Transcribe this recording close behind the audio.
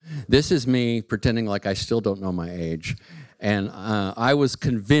This is me pretending like I still don't know my age. And I was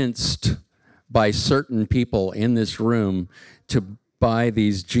convinced by certain people in this room to buy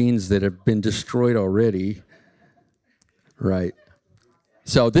these jeans that have been destroyed already. Right.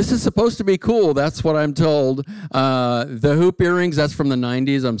 So this is supposed to be cool. That's what I'm told. The hoop earrings, that's from the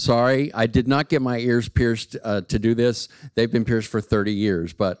 90s. I'm sorry. I did not get my ears pierced to do this. They've been pierced for 30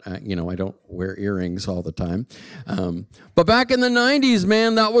 years, but, I don't wear earrings all the time. But back in the 90s,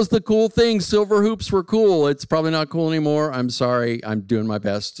 man, that was the cool thing. Silver hoops were cool. It's probably not cool anymore. I'm sorry. I'm doing my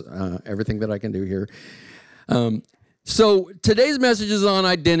best, everything that I can do here. So today's message is on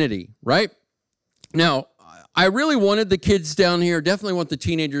identity, right? Now, I really wanted the kids down here, definitely want the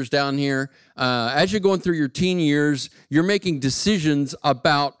teenagers down here. As you're going through your teen years, you're making decisions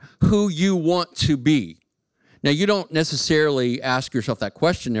about who you want to be. Now, you don't necessarily ask yourself that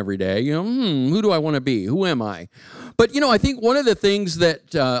question every day. Who do I want to be? Who am I? But, I think one of the things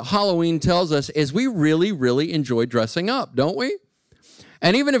that Halloween tells us is we really, really enjoy dressing up, don't we?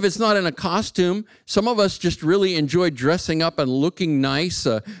 And even if it's not in a costume, some of us just really enjoy dressing up and looking nice,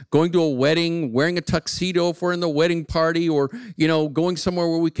 going to a wedding, wearing a tuxedo if we're in the wedding party, or, going somewhere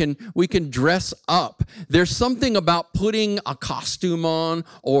where we can dress up. There's something about putting a costume on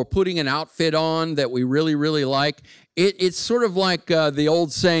or putting an outfit on that we really, really like. It's sort of like the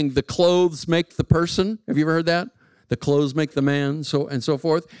old saying, the clothes make the person. Have you ever heard that? The clothes make the man, and so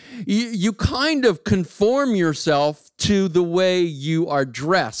forth. You kind of conform yourself to the way you are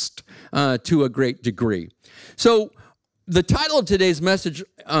dressed to a great degree. So the title of today's message,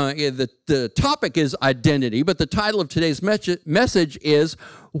 the topic is identity, but the title of today's message is,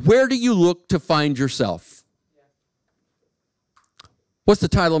 where do you look to find yourself? What's the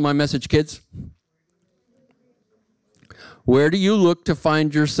title of my message, kids? Where do you look to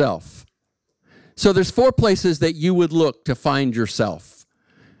find yourself? So there's 4 places that you would look to find yourself.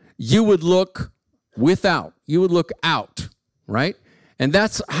 You would look without. You would look out, right? And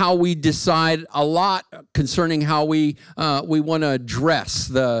that's how we decide a lot concerning how we want to dress,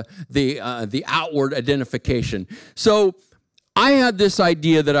 the outward identification. So I had this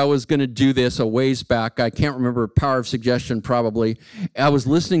idea that I was going to do this a ways back. I can't remember, power of suggestion probably. I was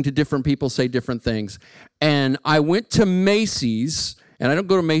listening to different people say different things. And I went to Macy's. And I don't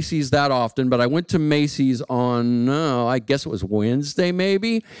go to Macy's that often, but I went to Macy's on, I guess it was Wednesday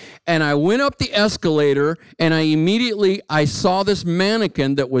maybe. And I went up the escalator, and I saw this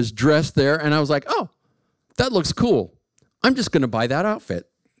mannequin that was dressed there. And I was like, oh, that looks cool. I'm just going to buy that outfit.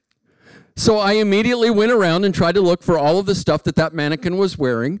 So I immediately went around and tried to look for all of the stuff that mannequin was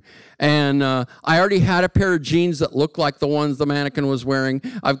wearing. And I already had a pair of jeans that looked like the ones the mannequin was wearing.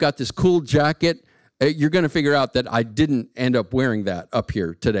 I've got this cool jacket. You're going to figure out that I didn't end up wearing that up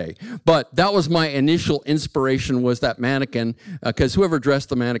here today. But that was my initial inspiration, was that mannequin, because whoever dressed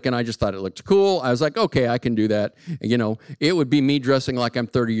the mannequin, I just thought it looked cool. I was like, okay, I can do that. It would be me dressing like I'm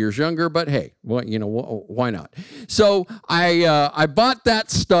 30 years younger, but hey, well, why not? So I bought that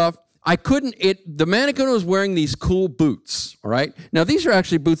stuff. The mannequin was wearing these cool boots, all right? Now, these are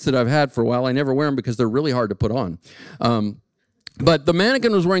actually boots that I've had for a while. I never wear them because they're really hard to put on. But the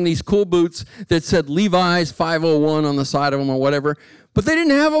mannequin was wearing these cool boots that said Levi's 501 on the side of them or whatever. But they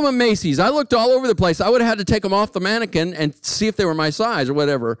didn't have them at Macy's. I looked all over the place. I would have had to take them off the mannequin and see if they were my size or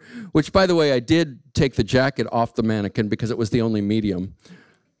whatever. Which, by the way, I did take the jacket off the mannequin because it was the only medium.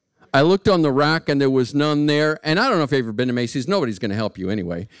 I looked on the rack and there was none there. And I don't know if you've ever been to Macy's. Nobody's going to help you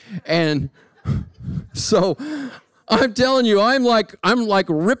anyway. And so I'm telling you, I'm like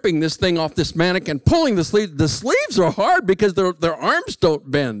ripping this thing off this mannequin, pulling the sleeves. The sleeves are hard because their arms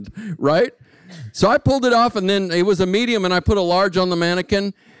don't bend, right? So I pulled it off, and then it was a medium, and I put a large on the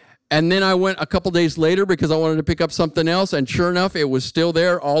mannequin. And then I went a couple days later because I wanted to pick up something else, and sure enough, it was still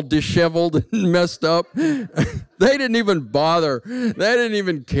there, all disheveled and messed up. They didn't even bother. They didn't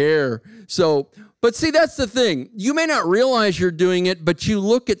even care. But see, that's the thing. You may not realize you're doing it, but you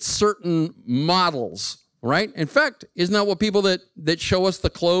look at certain models, right? In fact, isn't that what people that show us the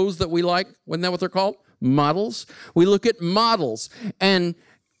clothes that we like, isn't that what they're called? Models. We look at models, and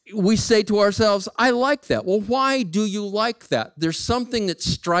we say to ourselves, I like that. Well, why do you like that? There's something that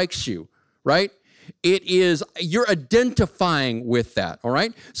strikes you, right? You're identifying with that, all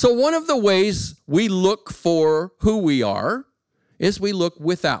right? So one of the ways we look for who we are is we look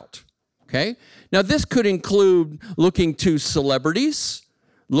without, okay? Now, this could include looking to celebrities,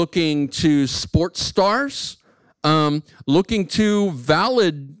 looking to sports stars, looking to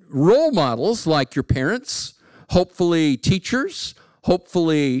valid role models like your parents, hopefully teachers,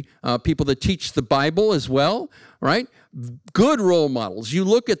 hopefully people that teach the Bible as well, right? Good role models. You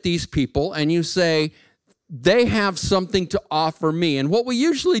look at these people and you say, they have something to offer me. And what we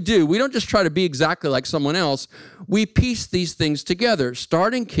usually do, we don't just try to be exactly like someone else. We piece these things together,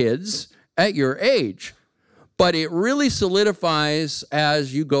 starting kids at your age. But it really solidifies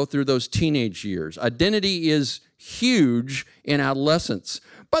as you go through those teenage years. Identity is huge in adolescence.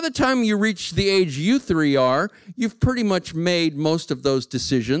 By the time you reach the age you three are, you've pretty much made most of those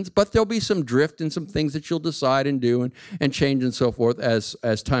decisions, but there'll be some drift and some things that you'll decide and do and change and so forth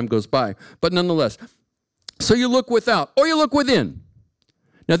as time goes by. But nonetheless, so you look without or you look within.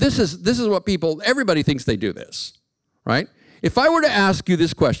 Now this is what everybody thinks they do this, right? If I were to ask you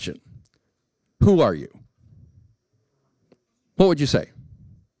this question, who are you? What would you say?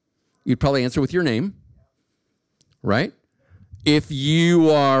 You'd probably answer with your name, right? If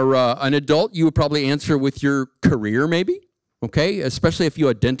you are an adult, you would probably answer with your career maybe, okay? Especially if you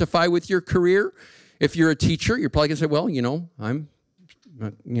identify with your career. If you're a teacher, you're probably gonna say, well, I'm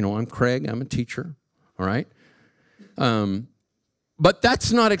Craig, I'm a teacher, all right? But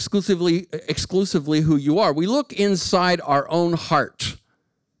that's not exclusively who you are. We look inside our own heart.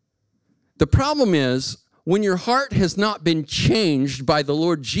 The problem is, when your heart has not been changed by the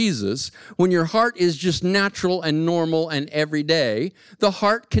Lord Jesus, when your heart is just natural and normal and everyday, the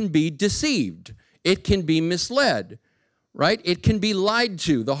heart can be deceived. It can be misled, right? It can be lied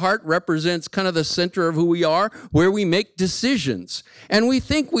to. The heart represents kind of the center of who we are, where we make decisions. And we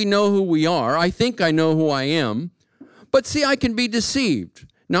think we know who we are. I think I know who I am. But see, I can be deceived.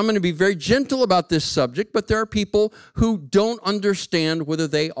 Now, I'm going to be very gentle about this subject, but there are people who don't understand whether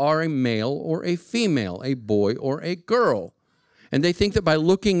they are a male or a female, a boy or a girl. And they think that by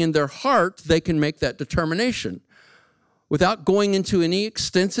looking in their heart, they can make that determination. Without going into any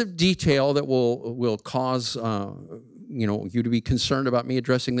extensive detail that will cause you to be concerned about me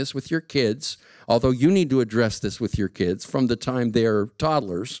addressing this with your kids, although you need to address this with your kids from the time they're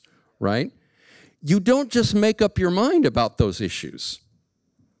toddlers, right? You don't just make up your mind about those issues.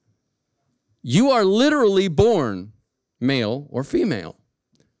 You are literally born male or female.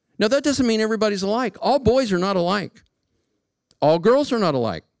 Now, that doesn't mean everybody's alike. All boys are not alike. All girls are not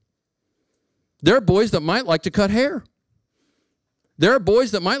alike. There are boys that might like to cut hair. There are boys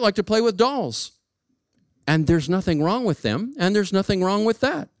that might like to play with dolls. And there's nothing wrong with them, and there's nothing wrong with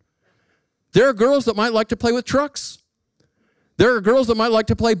that. There are girls that might like to play with trucks. There are girls that might like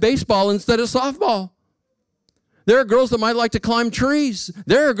to play baseball instead of softball. There are girls that might like to climb trees.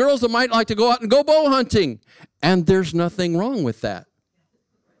 There are girls that might like to go out and go bow hunting. And there's nothing wrong with that.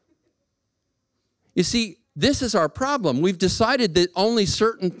 You see, this is our problem. We've decided that only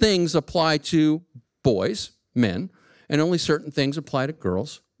certain things apply to boys, men, and only certain things apply to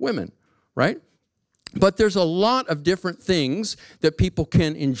girls, women, right? But there's a lot of different things that people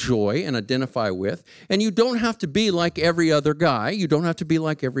can enjoy and identify with. And you don't have to be like every other guy. You don't have to be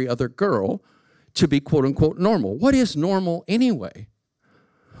like every other girl to be quote-unquote normal. What is normal anyway?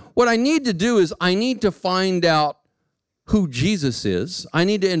 What I need to do is I need to find out who Jesus is. I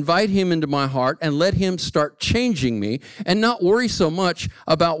need to invite him into my heart and let him start changing me and not worry so much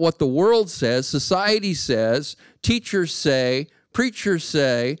about what the world says, society says, teachers say, preachers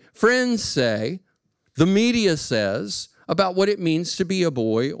say, friends say, the media says about what it means to be a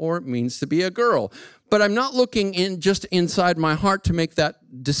boy or it means to be a girl. But I'm not looking just inside my heart to make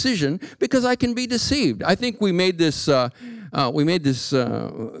that decision because I can be deceived. I think we made this this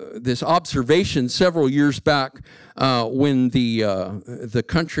observation several years back when the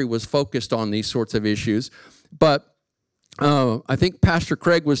country was focused on these sorts of issues. But I think Pastor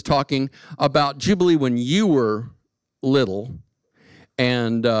Craig was talking about Jubilee when you were little.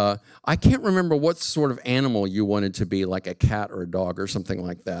 And I can't remember what sort of animal you wanted to be, like a cat or a dog or something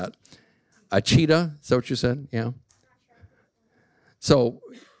like that. A cheetah? Is that what you said? Yeah. So,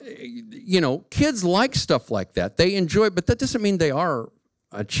 kids like stuff like that. They enjoy it, but that doesn't mean they are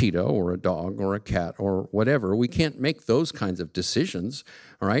a cheetah or a dog or a cat or whatever. We can't make those kinds of decisions,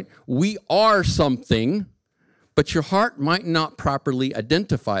 all right? We are something, but your heart might not properly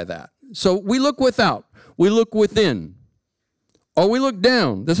identify that. So we look without. We look within. Or we look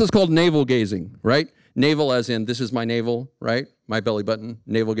down. This is called navel gazing, right? Navel as in, this is my navel, right? My belly button,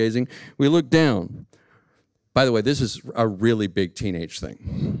 navel gazing. We look down. By the way, this is a really big teenage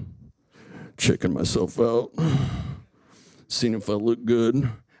thing. Checking myself out. Seeing if I look good.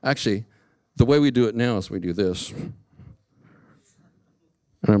 Actually, the way we do it now is we do this. And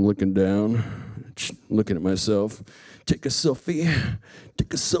I'm looking down, looking at myself. Take a selfie.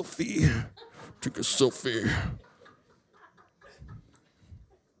 Take a selfie. Take a selfie.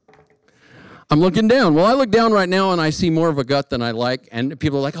 I'm looking down. Well, I look down right now and I see more of a gut than I like. And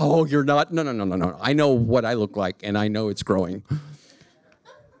people are like, oh, you're not. No. I know what I look like and I know it's growing.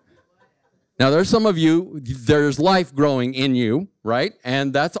 Now, there's some of you, there's life growing in you, right?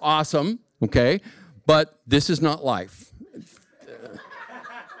 And that's awesome, okay? But this is not life.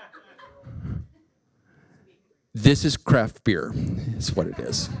 This is craft beer, is what it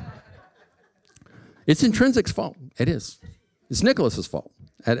is. It's Intrinsic's fault. It is. It's Nicholas's fault.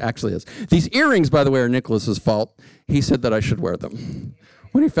 It actually is. These earrings, by the way, are Nicholas's fault. He said that I should wear them.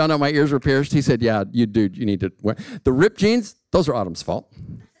 When he found out my ears were pierced, he said, yeah, you need to wear. The ripped jeans, those are Autumn's fault.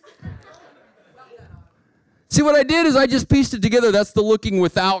 See, what I did is I just pieced it together. That's the looking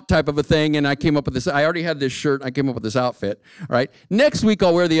without type of a thing, and I came up with this. I already had this shirt. I came up with this outfit. All right. Next week,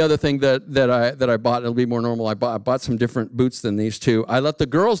 I'll wear the other thing that I bought. It'll be more normal. I bought some different boots than these two. I let the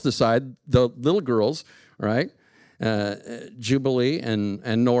girls decide, the little girls, right? Jubilee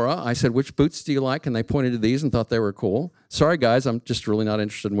and Nora. I said, which boots do you like? And they pointed to these and thought they were cool. Sorry, guys. I'm just really not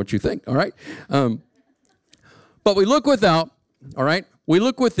interested in what you think. All right. But we look without. All right. We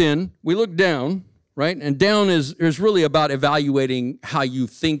look within. We look down. Right? And down is really about evaluating how you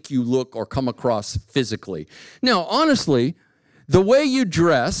think you look or come across physically. Now, honestly, the way you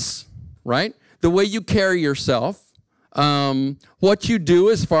dress, right? The way you carry yourself, what you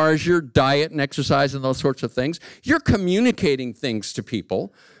do as far as your diet and exercise and those sorts of things, you're communicating things to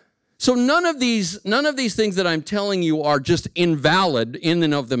people. So none of these things that I'm telling you are just invalid in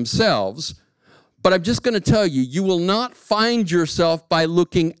and of themselves. But I'm just going to tell you, you will not find yourself by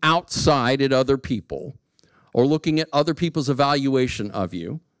looking outside at other people or looking at other people's evaluation of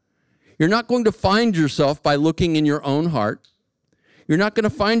you. You're not going to find yourself by looking in your own heart. You're not going to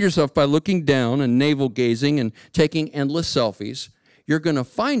find yourself by looking down and navel-gazing and taking endless selfies. You're going to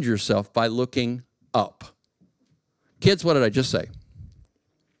find yourself by looking up. Kids, what did I just say?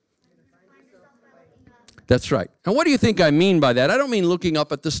 That's right. And what do you think I mean by that? I don't mean looking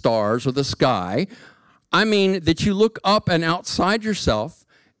up at the stars or the sky. I mean that you look up and outside yourself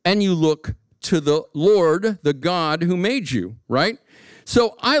and you look to the Lord, the God who made you, right?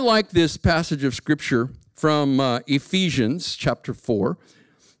 So I like this passage of Scripture from Ephesians chapter 4.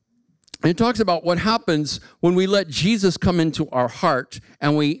 And it talks about what happens when we let Jesus come into our heart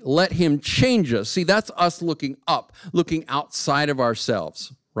and we let him change us. See, that's us looking up, looking outside of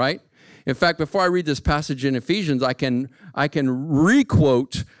ourselves, right? In fact, before I read this passage in Ephesians, I can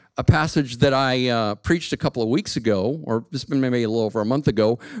re-quote a passage that I preached a couple of weeks ago, or it's been maybe a little over a month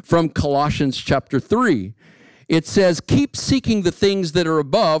ago, from Colossians chapter 3. It says, keep seeking the things that are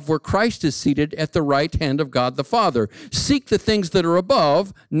above, where Christ is seated at the right hand of God the Father. Seek the things that are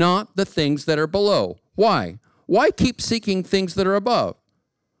above, not the things that are below. Why? Why keep seeking things that are above?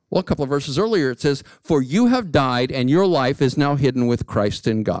 Well, a couple of verses earlier, it says, for you have died, and your life is now hidden with Christ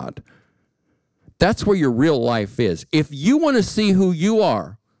in God. That's where your real life is. If you want to see who you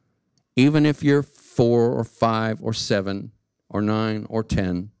are, even if you're 4 or 5 or 7 or 9 or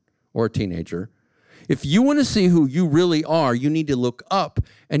 10 or a teenager, if you want to see who you really are, you need to look up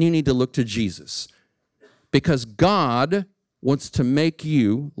and you need to look to Jesus. Because God wants to make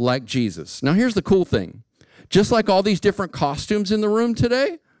you like Jesus. Now, here's the cool thing. Just like all these different costumes in the room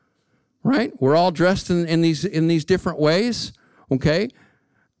today, right? We're all dressed in these different ways, okay?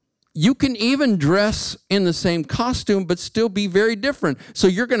 You can even dress in the same costume, but still be very different. So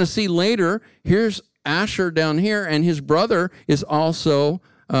you're going to see later, here's Asher down here, and his brother is also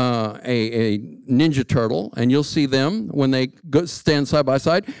a Ninja Turtle, and you'll see them when they stand side by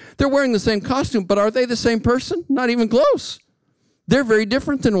side. They're wearing the same costume, but are they the same person? Not even close. They're very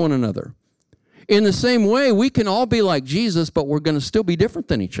different than one another. In the same way, we can all be like Jesus, but we're going to still be different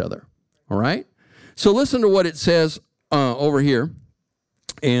than each other, all right? So listen to what it says over here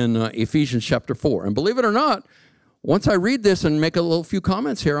in Ephesians chapter 4. And believe it or not, once I read this and make a few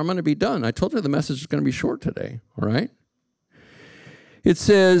comments here, I'm going to be done. I told you the message is going to be short today, all right? It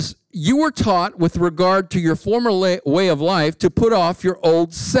says, you were taught with regard to your former way of life to put off your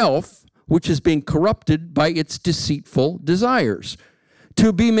old self, which is being corrupted by its deceitful desires,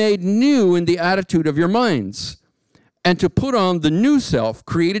 to be made new in the attitude of your minds, and to put on the new self,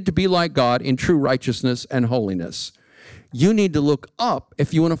 created to be like God in true righteousness and holiness. You need to look up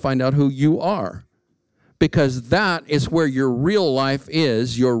if you want to find out who you are, because that is where your real life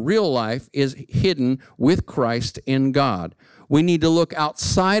is. Your real life is hidden with Christ in God. We need to look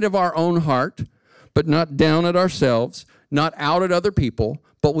outside of our own heart, but not down at ourselves, not out at other people,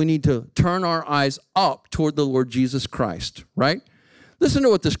 but we need to turn our eyes up toward the Lord Jesus Christ, right? Listen to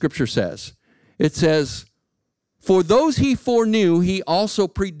what the scripture says. It says, for those he foreknew, he also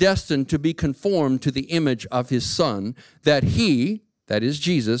predestined to be conformed to the image of his Son, that he, that is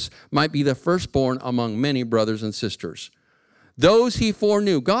Jesus, might be the firstborn among many brothers and sisters. Those he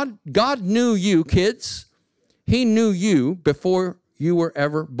foreknew. God knew you, kids. He knew you before you were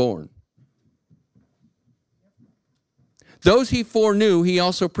ever born. Those he foreknew, he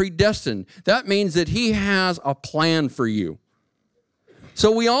also predestined. That means that he has a plan for you.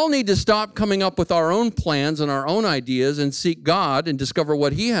 So we all need to stop coming up with our own plans and our own ideas and seek God and discover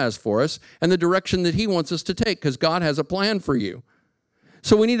what he has for us and the direction that he wants us to take, because God has a plan for you.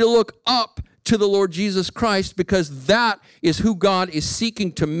 So we need to look up to the Lord Jesus Christ, because that is who God is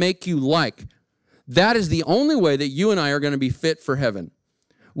seeking to make you like. That is the only way that you and I are going to be fit for heaven.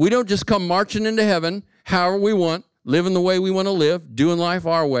 We don't just come marching into heaven however we want, living the way we want to live, doing life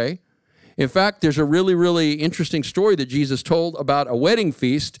our way. In fact, there's a really, really interesting story that Jesus told about a wedding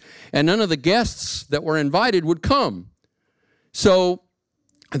feast, and none of the guests that were invited would come. So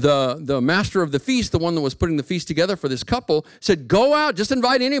the master of the feast, the one that was putting the feast together for this couple, said, go out, just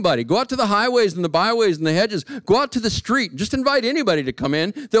invite anybody. Go out to the highways and the byways and the hedges. Go out to the street. Just invite anybody to come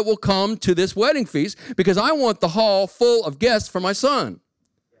in that will come to this wedding feast, because I want the hall full of guests for my son.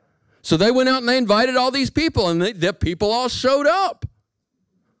 So they went out and they invited all these people, and the people all showed up.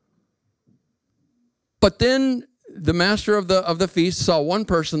 But then the master of the feast saw one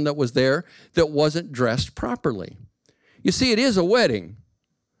person that was there that wasn't dressed properly. You see, it is a wedding,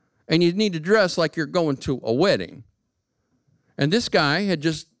 and you need to dress like you're going to a wedding. And this guy had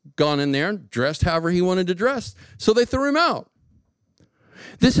just gone in there and dressed however he wanted to dress, so they threw him out.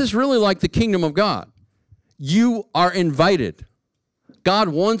 This is really like the kingdom of God. You are invited. God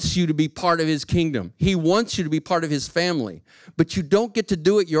wants you to be part of his kingdom. He wants you to be part of his family, but you don't get to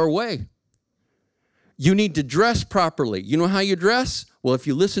do it your way. You need to dress properly. You know how you dress? Well, if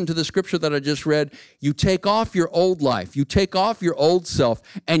you listen to the scripture that I just read, you take off your old life, you take off your old self,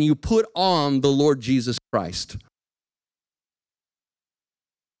 and you put on the Lord Jesus Christ.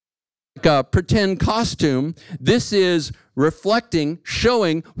 Like a pretend costume, this is reflecting,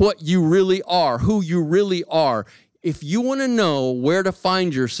 showing what you really are, who you really are. If you want to know where to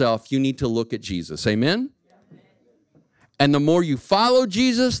find yourself, you need to look at Jesus. Amen? And the more you follow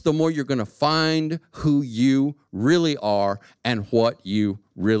Jesus, the more you're going to find who you really are and what you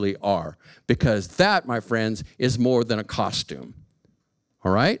really are. Because that, my friends, is more than a costume.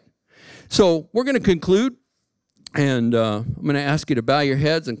 All right? So we're going to conclude, and I'm going to ask you to bow your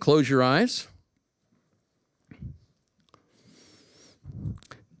heads and close your eyes.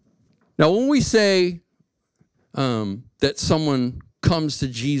 Now, when we say that someone comes to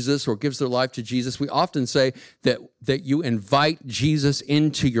Jesus or gives their life to Jesus, we often say that you invite Jesus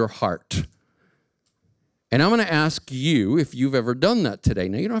into your heart. And I'm going to ask you if you've ever done that today.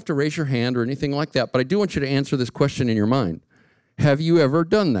 Now, you don't have to raise your hand or anything like that, but I do want you to answer this question in your mind. Have you ever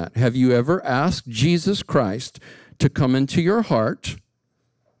done that? Have you ever asked Jesus Christ to come into your heart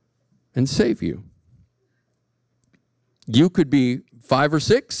and save you? You could be 5 or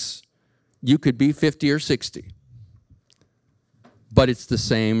 6. You could be 50 or 60. But it's the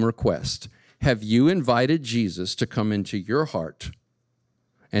same request. Have you invited Jesus to come into your heart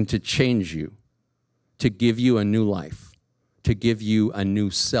and to change you, to give you a new life, to give you a new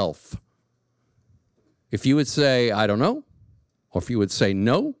self? If you would say, I don't know, or if you would say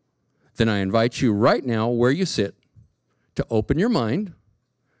no, then I invite you right now where you sit to open your mind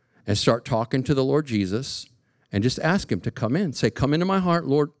and start talking to the Lord Jesus and just ask him to come in. Say, come into my heart,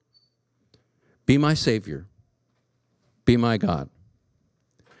 Lord. Be my Savior. Be my God.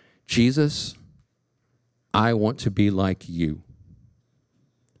 Jesus, I want to be like you.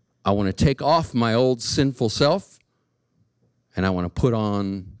 I want to take off my old sinful self, and I want to put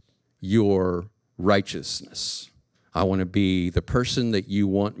on your righteousness. I want to be the person that you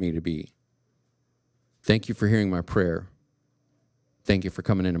want me to be. Thank you for hearing my prayer. Thank you for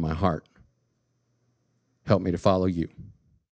coming into my heart. Help me to follow you.